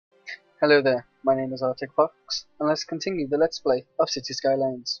Hello there, my name is Arctic Fox, and let's continue the Let's Play of City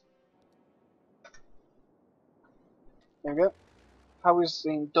Skylines. There we go. How is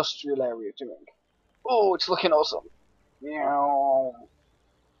the industrial area doing? Oh, it's looking awesome! Meow.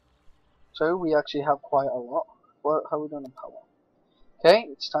 So, we actually have quite a lot. Well, how are we doing on power? Okay,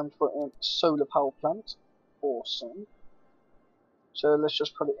 it's time to put in a solar power plant. Awesome. So, let's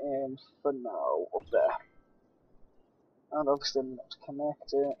just put it in for now, up there. And obviously, let's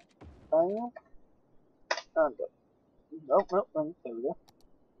connect it. Bang. And up. Nope, there we go.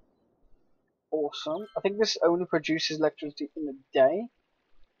 Awesome. I think this only produces electricity in the day,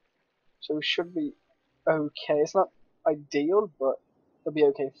 so we should be okay. It's not ideal, but it'll be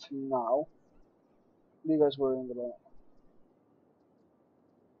okay for now. What are you guys worrying about?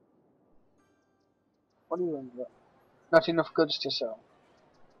 What are you worrying about? Not enough goods to sell.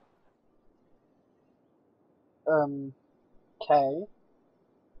 Okay.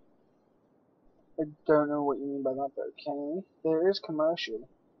 I don't know what you mean by that, but okay. There is commercial.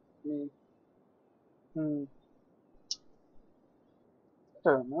 I mean, I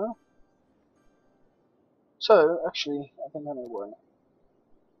don't know. So, actually, I think I know why.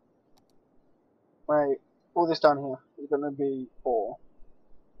 Right, all this down here is going to be ore.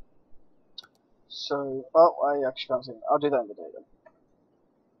 So, oh, I actually can't see it. I'll do that in the day then.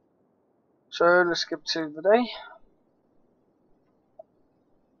 So, let's skip to the day.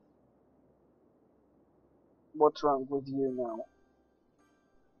 What's wrong with you now?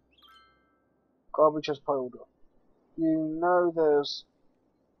 Garbage has piled up. You know there's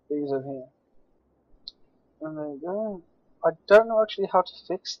these over here. And there you go. I don't know actually how to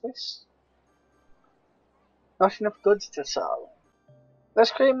fix this. Not enough goods to sell.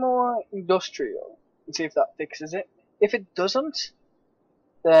 Let's create more industrial and see if that fixes it. If it doesn't,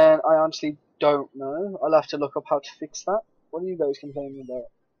 then I honestly don't know. I'll have to look up how to fix that. What are you guys complaining about?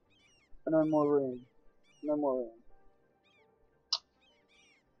 No more room. No more room.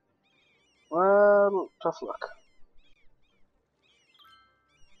 Well, tough luck.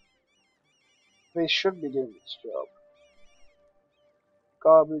 They should be doing this job.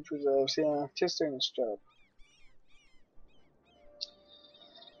 Garbage reserves, yeah, just doing this job.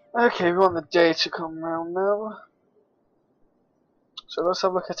 Okay, we want the day to come round now. So let's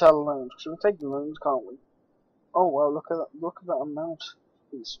have a look at our loans. Should we take loans, can't we? Oh wow, look at that amount.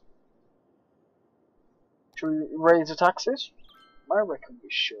 Please. Should we raise the taxes? I reckon we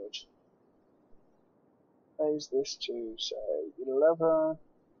should. Raise this to say 11.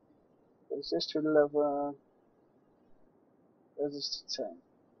 Raise this to 11. Raise this to 10.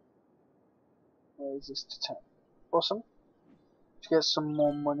 Raise this to 10. Awesome. Let's get some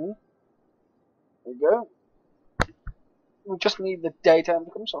more money. There you go. We just need the daytime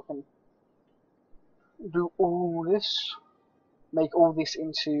to come so I can do all this. Make all this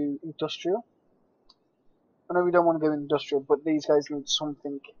into industrial. I know we don't want to go industrial, but these guys need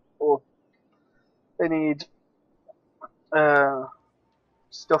something, or they need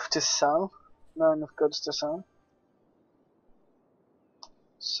stuff to sell. Not enough goods to sell.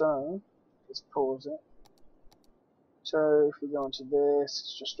 So let's pause it. So if we go into this,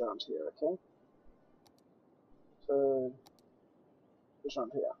 it's just around here, okay? So just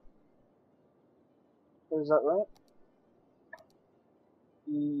around here. Is that right?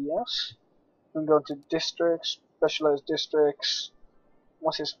 Yes. We can go into districts, specialized districts.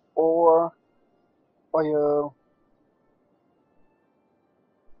 What's this? Ore, oil,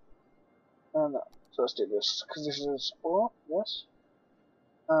 and that. So let's do this, because this is ore, yes.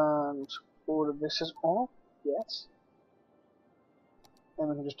 And all of this is ore, yes. And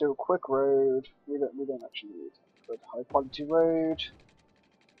we can just do a quick road. We don't actually need a high quality road.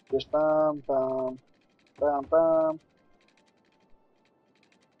 Just bam, bam, bam, bam,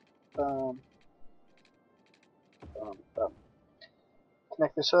 bam, bam, bam.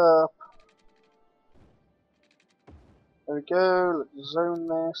 Connect this up. There we go. Let's zone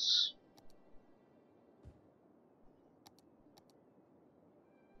this.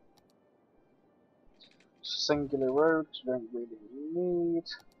 Singular roads, don't really need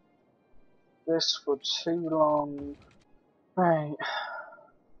this for too long. Right.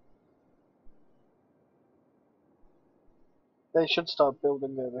 They should start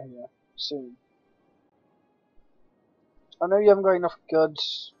building over here soon. I know you haven't got enough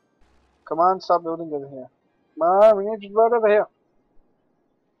goods. Come on, start building over here. Come on, we need you right over here.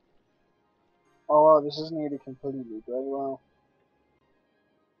 Oh wow, this is nearly completely very well.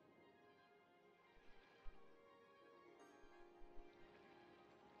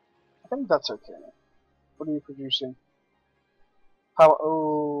 I think that's okay. What are you producing? Power.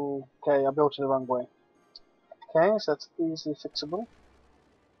 Oh, okay, I built it the wrong way. Okay, so that's easily fixable.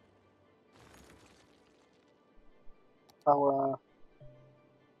 Power.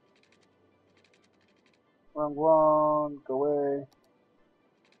 Wrong one. Go away.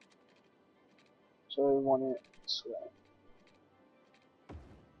 So we want it this way.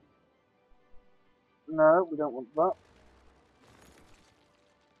 No, we don't want that.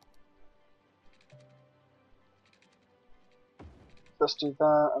 Let's do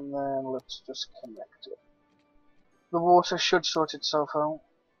that, and then let's just connect it. The water should sort itself out.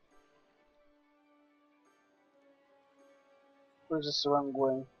 Or is this the wrong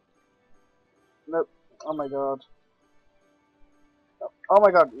way? Nope. Oh my god. Oh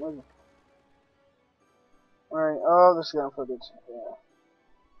my god. Alright, oh, this is getting flooded. Yeah.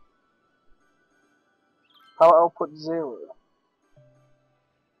 Power output 0.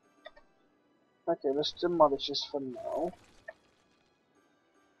 Okay, let's demolish this for now.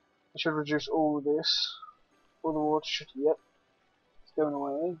 I should reduce all this. All the water should, yep. It's going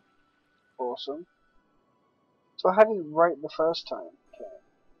away. Awesome. So I had it right the first time. Okay.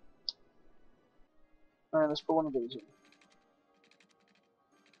 Alright, let's put one of these in.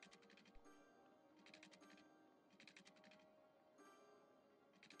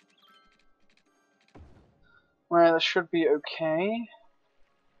 Alright, that should be okay.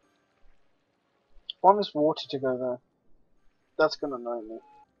 I want this water to go there. That's gonna annoy me.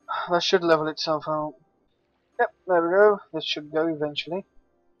 That should level itself out. Yep, there we go. This should go eventually.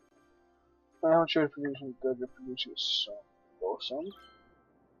 How much are we producing? Good, we're producing so awesome.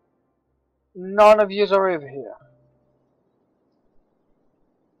 None of yous are over here.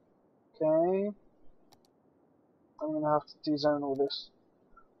 Okay. I'm gonna have to dezone all this.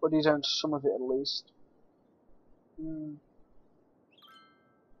 Or dezone some of it at least.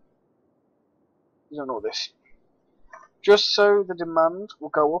 Dezone all this. Just so the demand will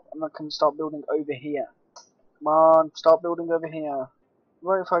go up and I can start building over here. Come on, start building over here.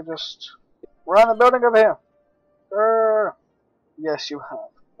 What if I just... We're on the building over here! Yes, you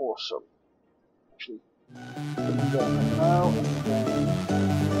have. Awesome. Actually, put them down now, and then...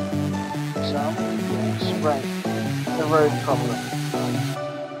 Some, yes, right. The road problem.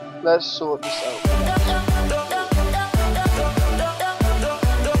 Let's sort this out.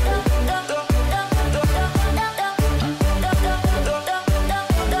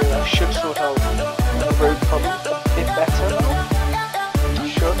 I should sort out the road problem a bit better now.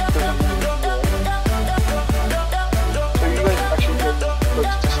 Should, doesn't really work. So you guys actually go to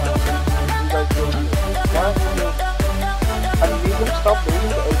this one. You guys go to it. Why don't you do? I need them to stop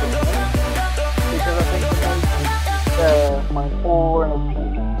moving it over here. Because I think they make mine ore and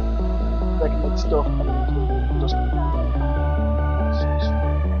everything. They can make stuff and just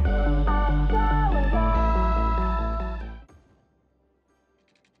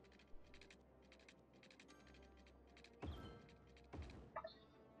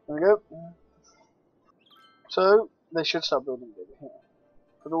there we go. So they should start building over here.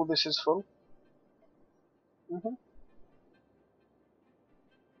 But all this is full.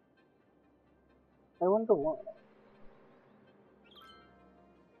 I wonder why.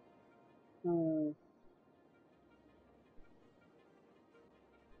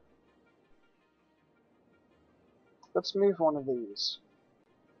 Let's move one of these.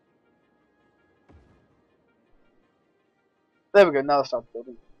 There we go, now start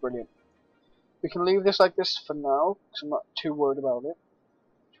building. Brilliant. We can leave this like this for now, because I'm not too worried about it.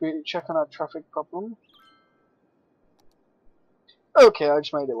 Should we check on our traffic problem? Okay, I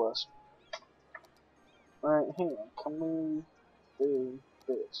just made it worse. Right, here, can we do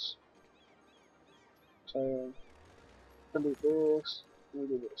this? So, delete this, can we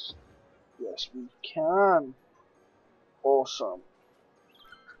do this? Yes, we can! Awesome.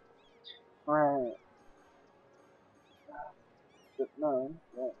 Right. No,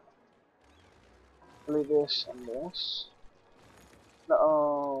 right. Delete this and this.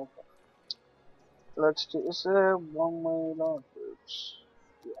 No. Let's do. Is there one-way log routes?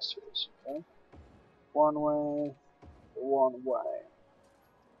 Yes, there is. Okay. One way. One way.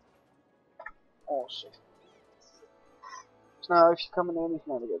 Awesome. So now, if you're coming in, you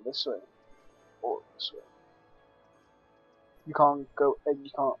can either go this way or this way. You can't go.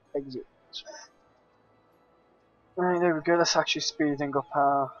 You can't exit this way. Alright, there we go. That's actually speeding up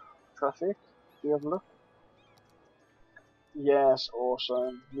our traffic. Do you have a look? Yes,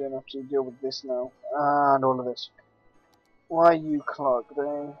 awesome. You don't have to deal with this now. And all of this. Why are you clogged,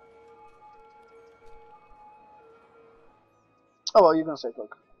 eh? Oh well, you're gonna say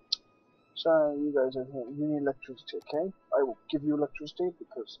clog. So, you guys are here. You need electricity, okay? I will give you electricity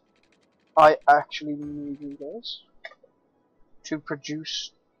because I actually need you guys to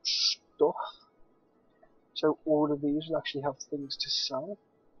produce stuff. So all of these will actually have things to sell.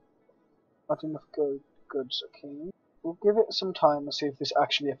 Not enough goods, okay? We'll give it some time and see if this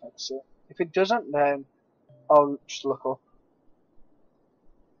actually affects it. If it doesn't, then I'll just look up.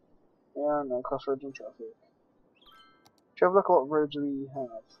 Yeah, no, crossroads and traffic. Should have a look at what roads we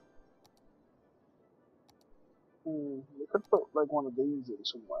have. We could put like one of these in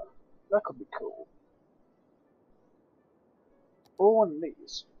somewhere. That could be cool. Or one of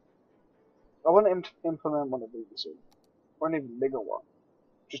these. I want to implement one of these in. Or an even bigger one.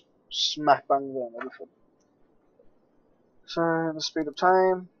 Just smack bang there and everything. So, the speed of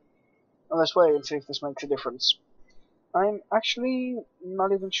time. And let's wait and see if this makes a difference. I'm actually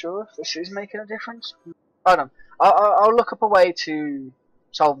not even sure if this is making a difference. Hold on. I'll look up a way to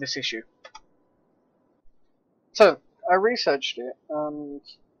solve this issue. So, I researched it, and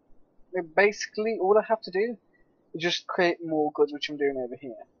basically all I have to do is just create more goods, which I'm doing over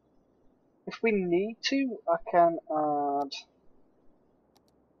here. If we need to, I can add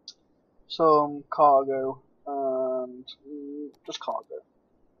some cargo and just cargo.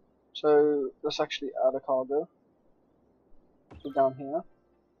 So let's actually add a cargo down here.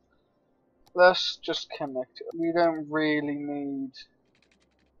 Let's just connect it. We don't really need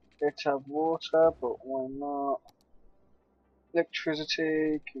it to have water, but why not?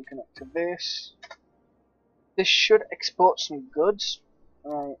 Electricity can connect to this. This should export some goods.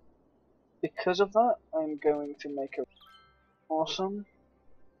 Right. Because of that, I'm going to make it awesome.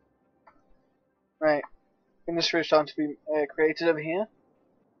 Right. Industry is starting to be created over here.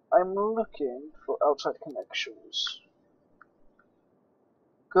 I'm looking for outside connections.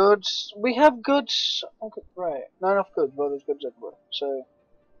 Goods. We have goods. Okay, right. Not enough goods. Well, there's goods everywhere. So,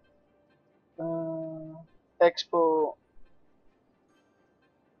 export.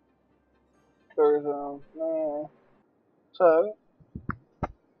 Tourism. Nah. So,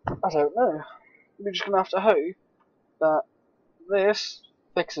 I don't know. We're just gonna have to hope that this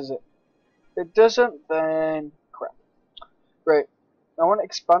fixes it. If it doesn't, then crap. Great. I want to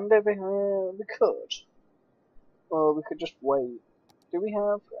expand over here. We could. Or we could just wait. Do we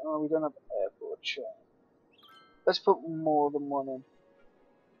have? Oh, we don't have airport check. Let's put more than one in.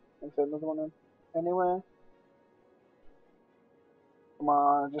 And put another one in. Anywhere? Come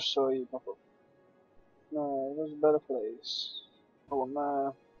on, I just saw you pop up. No, there's a better place. Oh,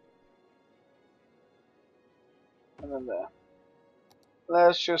 no. And then there.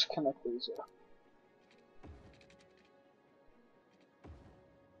 Let's just connect these here.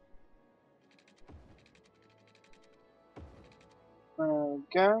 There we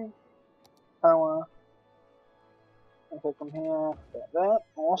go. Power. Okay, from here, get that.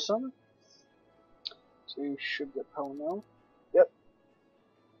 Awesome. So you should get power now. Yep.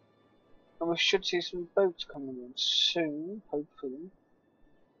 And we should see some boats coming in soon, hopefully.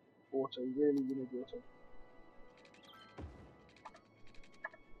 Water, really need water.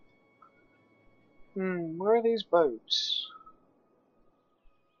 Where are these boats?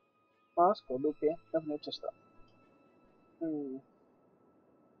 Oh, that's good, look here. Never noticed that.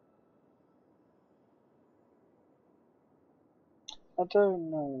 I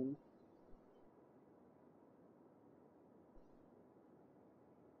don't know.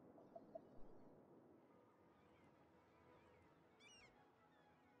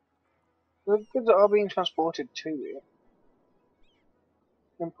 The goods are being transported to it.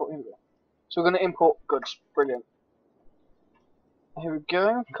 Import, here we go. So we're going to import goods. Brilliant. Here we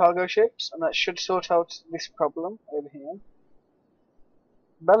go. Cargo ships, and that should sort out this problem over here.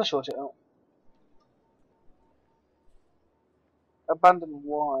 Better sort it out. Abandoned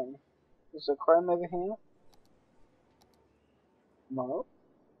wine. Is there crime over here? No.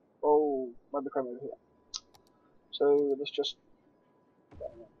 Oh, might be crime over here. So let's just. Here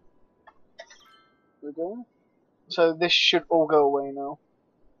we go. So this should all go away now.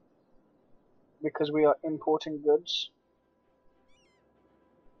 Because we are importing goods.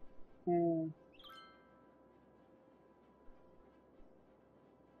 Oh,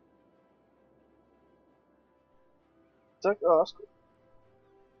 that's good.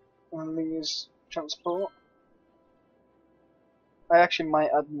 And these transport. I actually might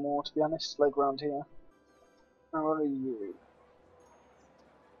add more, to be honest, like around here. And what are you?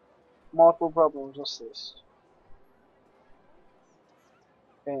 Multiple problems, what's this?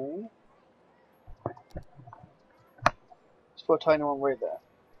 Okay. Let's put a tiny one right there.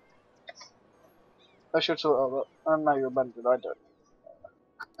 I should sort of. And now you're abandoned, I don't.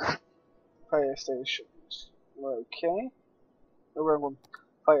 Fire stations. Okay. The wrong one.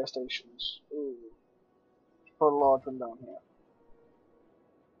 Fire stations. Ooh. Put a large one down here.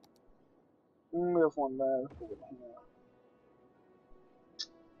 We have one there. One here.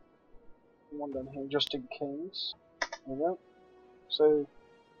 One down here, just in case. There we go. So,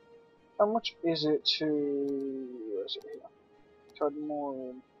 how much is it to is it here? Tried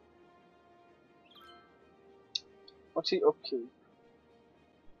more. What's the upkeep?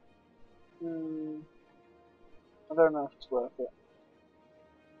 I don't know if it's worth it.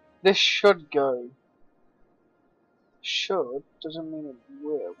 This should go. Should doesn't mean it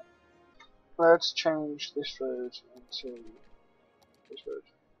will. Let's change this road into this road.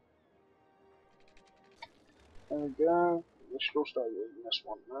 There we go. We should all start using this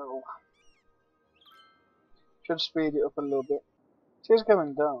one now. Should speed it up a little bit. It is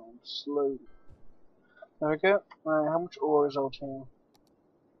going down slowly. There we go. Right, how much ore is out here?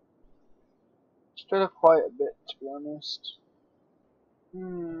 Still quite a bit, to be honest.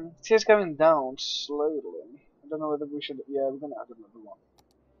 It is going down slowly. I don't know whether we should. Yeah, we're gonna add another one.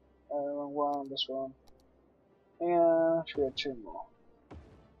 One, this one. Yeah, should we add 2 more?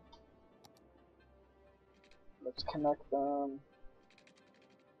 Let's connect them.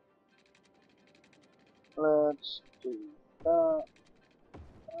 Let's do that.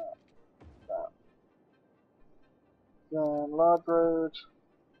 That. Then large road.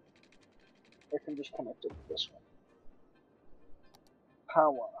 I can just connect it with this one.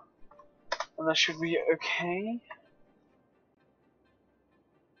 Power. And that should be okay.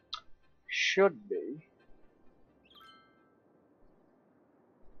 Should be.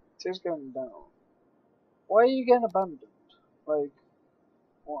 It is going down. Why are you getting abandoned? Like,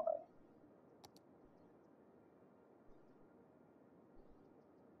 why?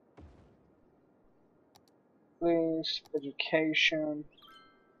 Please, education.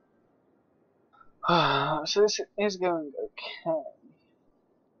 So this is going okay.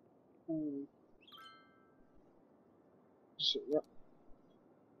 So, yep.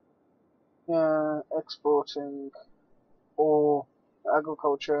 Yeah, exporting or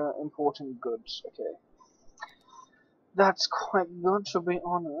agriculture, importing goods. Okay. That's quite good, to be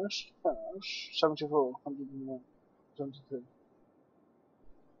honest. 74, 101, 73.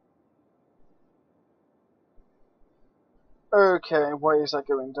 Okay, why is that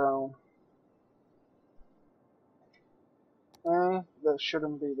going down? That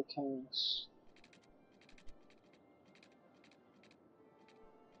shouldn't be the case.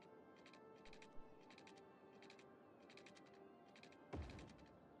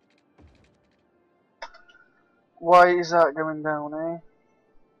 Why is that going down, eh?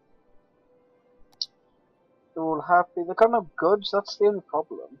 They're all happy. They've got no goods, that's the only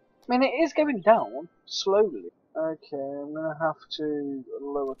problem. I mean, it is going down, slowly. Okay, I'm gonna have to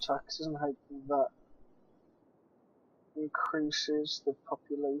lower taxes and hope that increases the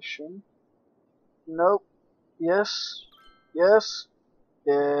population. Nope. Yes. Yes.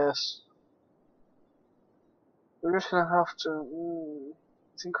 Yes. We're just gonna have to.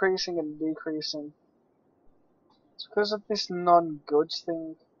 It's increasing and decreasing. It's because of this non-goods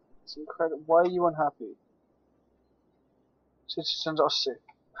thing. It's incredible. Why are you unhappy? Citizens are sick.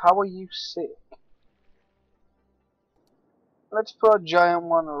 How are you sick? Let's put a giant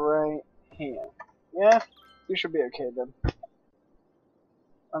one right here. Yeah? You should be okay then.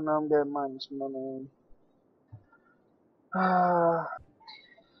 And now I'm getting minus money. Alright,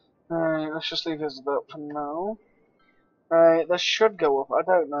 let's just leave it as that for now. Alright, that should go up. I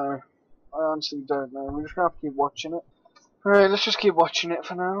don't know. I honestly don't know. We're just gonna have to keep watching it. Alright, let's just keep watching it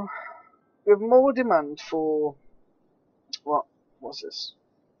for now. We have more demand for... What's this?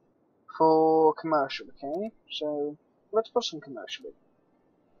 For commercial, okay? So, let's put some commercial in.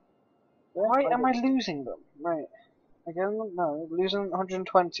 Yeah, why am I losing them? Right. Again, no, losing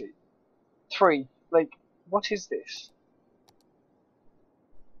 120. 3. Like, what is this?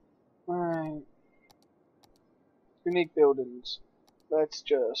 Right. Unique buildings. Let's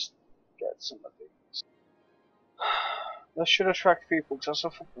just get some of these. That should attract people because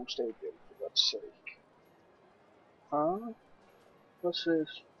that's a football stadium, for God's sake. Huh? What's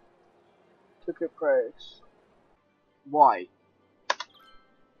this? Ticket price. Why?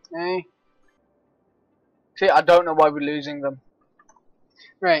 Eh? See, I don't know why we're losing them.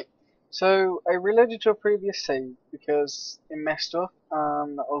 Right. So, I reloaded to a previous save because it messed up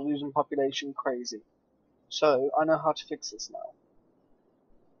and I was losing population crazy. So, I know how to fix this now.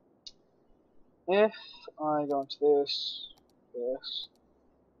 If I go into this, this,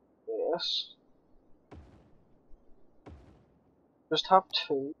 just have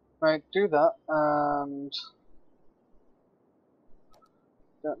 2. Right, do that, and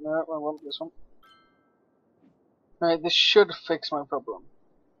don't know, I want this one. Right, this should fix my problem.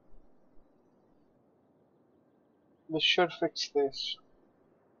 This should fix this.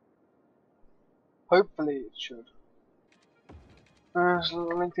 Hopefully it should. Let's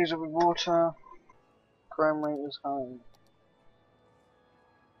link these up with water. Crime rate is high.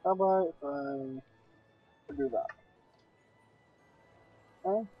 How about if I do that?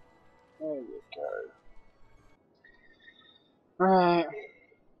 Oh, there you go. Right.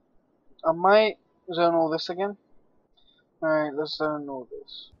 I might zone all this again. Alright, let's zone all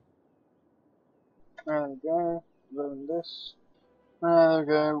this. There we go. Zone this. There we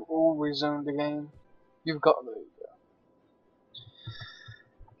go. All rezoned again. You've got there you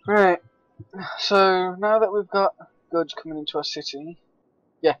go. Right. So now that we've got goods coming into our city,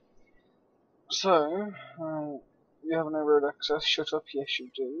 yeah. So, you have no road access. Shut up. Yes, you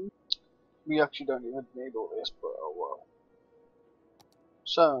do. We actually don't even need all this, but oh well.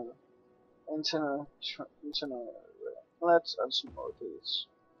 So, internet. Let's add some more of these.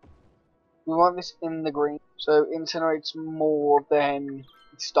 We want this in the green, so incinerates more than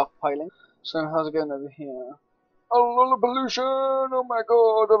stockpiling. So how's it going over here? A lot of pollution! Oh my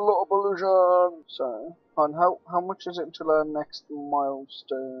god, a lot of pollution! So, on how much is it until our next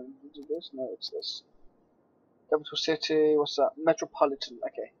milestone? Is it this? No, it's this. Capital city, what's that? Metropolitan,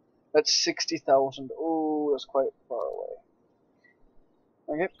 okay. That's 60,000. Oh, that's quite far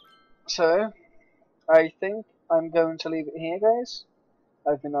away. Okay, so, I think I'm going to leave it here, guys.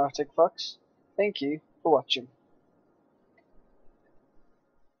 I've been Arctic Fox. Thank you for watching.